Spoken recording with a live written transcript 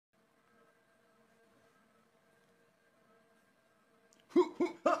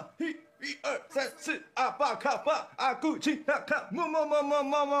1、2、3、4，阿爸卡巴，阿古奇哈卡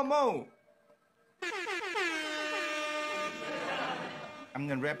，mo. I'm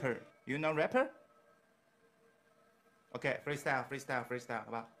a rapper. You know rapper? Okay, freestyle,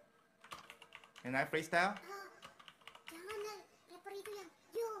 apa? Can I freestyle? Jangan lah, rapper itu yang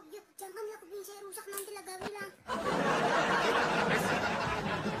yo, jangan lah, kuping saya rusak nanti lah Gawi lah.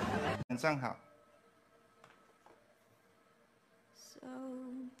 Langsung好。So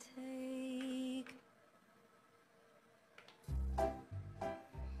take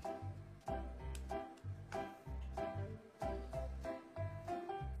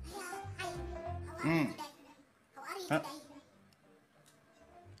How are you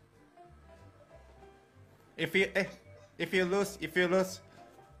today? If you lose.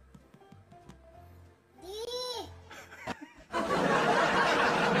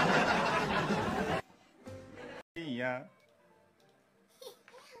 Iya.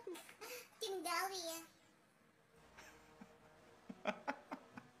 Tim Gawi ya.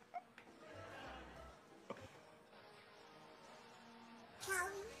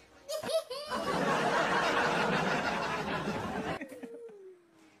 Gawi.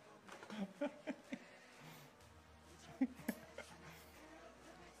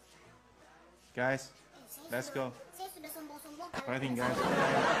 Guys, let's go. Saya sudah sombong-sombong. Fighting, guys.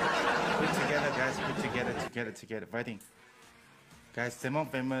 Put together. Fighting. Guys, Cemong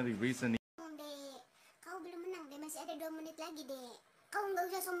family recently. Dek, kau belum menang deh, masih ada 2 menit lagi dek. Kau nggak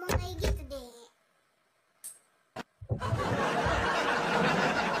usah sombong kayak gitu dek.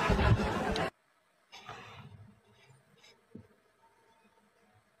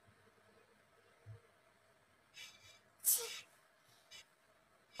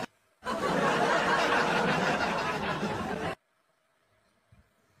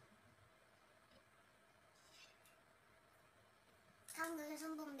 Kau nggak usah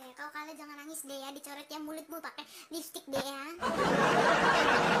sombong deh, kau kalah jangan nangis deh ya, dicoret ya mulutmu pakai lipstick deh ya.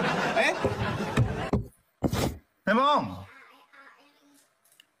 Cemong.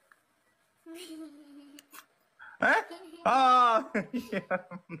 Oh.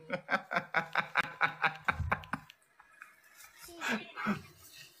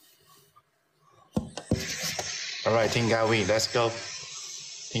 Alright, Team Gawi, let's go.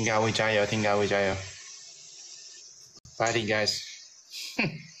 Team Gawi, 加油 Fighting, guys.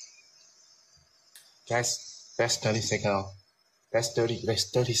 Guys, that's 30 seconds. That's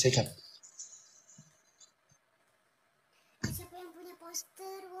 30 seconds. Siapa yang punya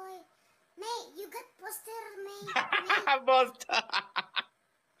poster, boy? May, you got poster, May. Poster.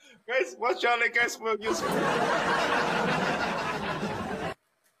 Guys, watch out, guys, will use.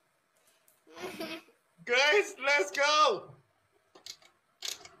 Guys, let's go.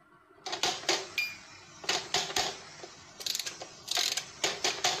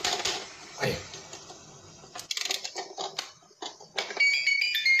 Ayo.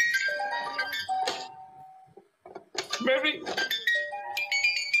 Mary.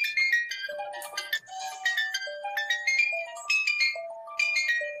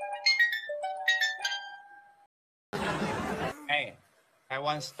 Hey,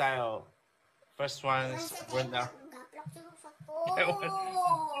 Taiwan style. First one went down.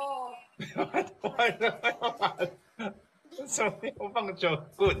 Sorry, 我放个球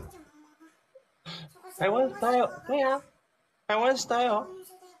 ，good。Taiwan style, 对啊，Taiwan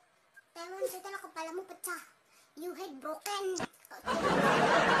style。Taiwan setelah kepalamu pecah, you head broken.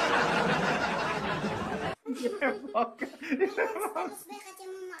 Terus baik aja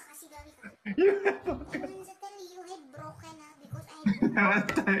mama kasih Gawi. Taiwan setelah you head broken because I.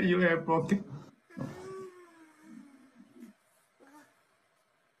 You have broken.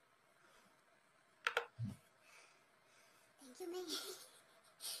 Thank you, May.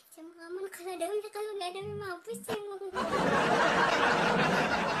 Cemong aman kalau nggak ada mampus Cemong.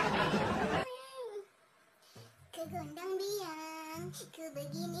 Kegondang biang, ke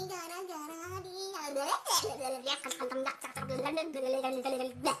begini gara-gara dia. Dia kan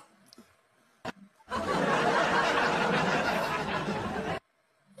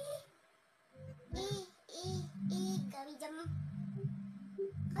Gawi jam.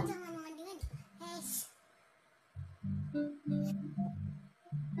 Kau jangan ngadi-ngadi. Hesh.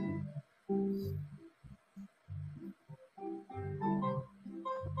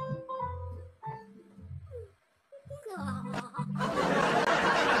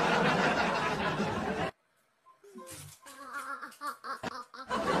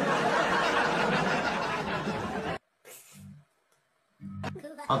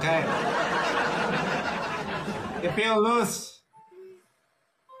 Okay. If you lose,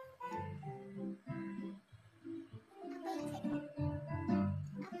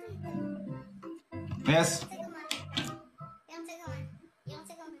 Yes. Yang cegama. Yang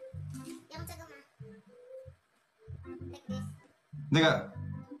cegama. Yang cegama. Like this. 那个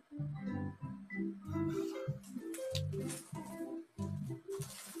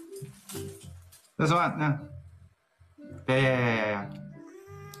This one. Yeah. Yeah.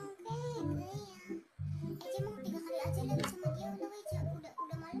 Oke, Cemong 3 kali aja lagi sama dia udah weh, udah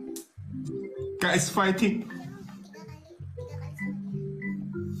malam nih. Guys fighting. Cemong 3 kali sama dia.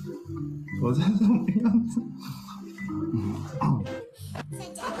 我在什么样子？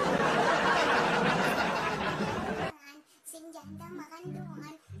 Senjata makan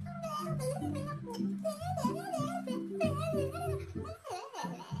doangan.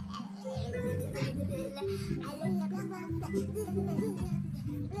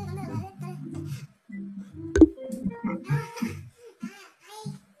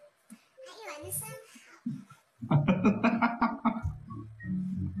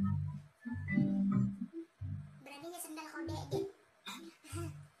 Beraninya sendal kode deh.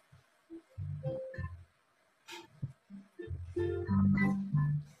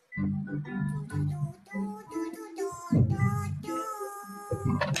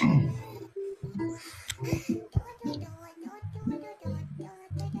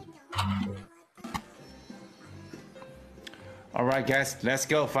 All right, guys, let's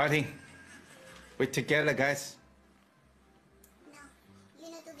go fighting. We together, guys. No,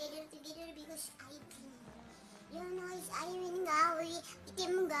 you know together because I win. You know I win Gawi.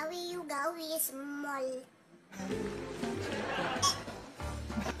 Itim Gawi, you Gawi small.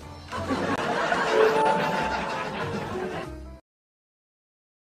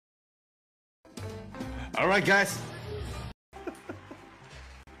 All right, guys.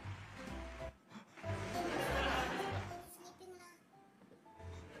 Sleeping lah.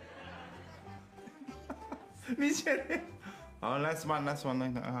 你确定？好，last one，啊，last one。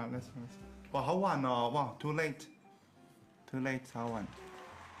哇，好晚哦，哇，too late，too late，超晚，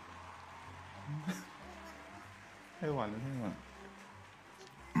太晚了，太晚了。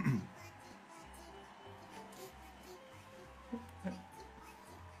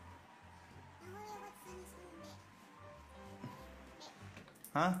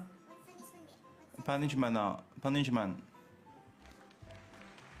啊 ？punishment 哦，punishment。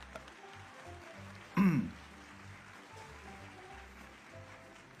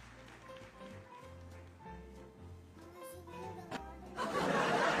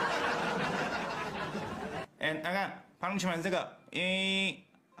and 那个 punishment 这个1、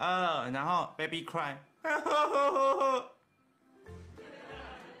2，然后 baby cry。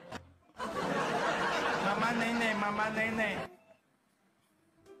妈妈奶奶，妈妈奶奶。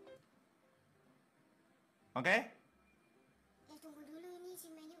OK？ Tunggu dulu ini si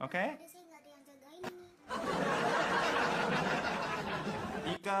Menyu. Oke. Ada saya nggak ada yang jagain ini.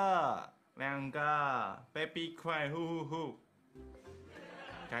 1个、2个 baby cry，呼呼呼。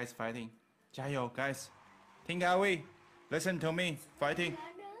Guys fighting， 加油 guys！ 听 Gawi，listen to me fighting。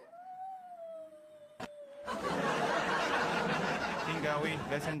听 Gawi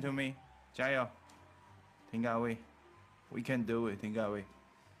listen to me， 加油！听 Gawi，we can do it， 听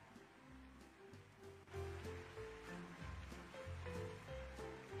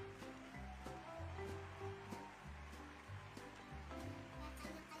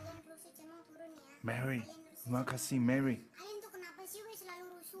rusuh Cemong turun ya. Mary， Kalian rusuh. terima kasih Mary。 Kalian tuh kenapa sih weh selalu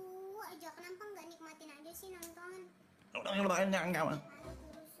rusuh aja? Kenapa nggak nikmatin aja sih nonton? Selalu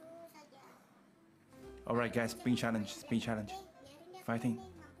rusuh saja. Alright guys, spin challenge, Biarin dia fighting,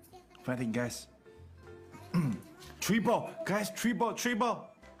 mampus dia kan. fighting guys. Triple, guys, triple.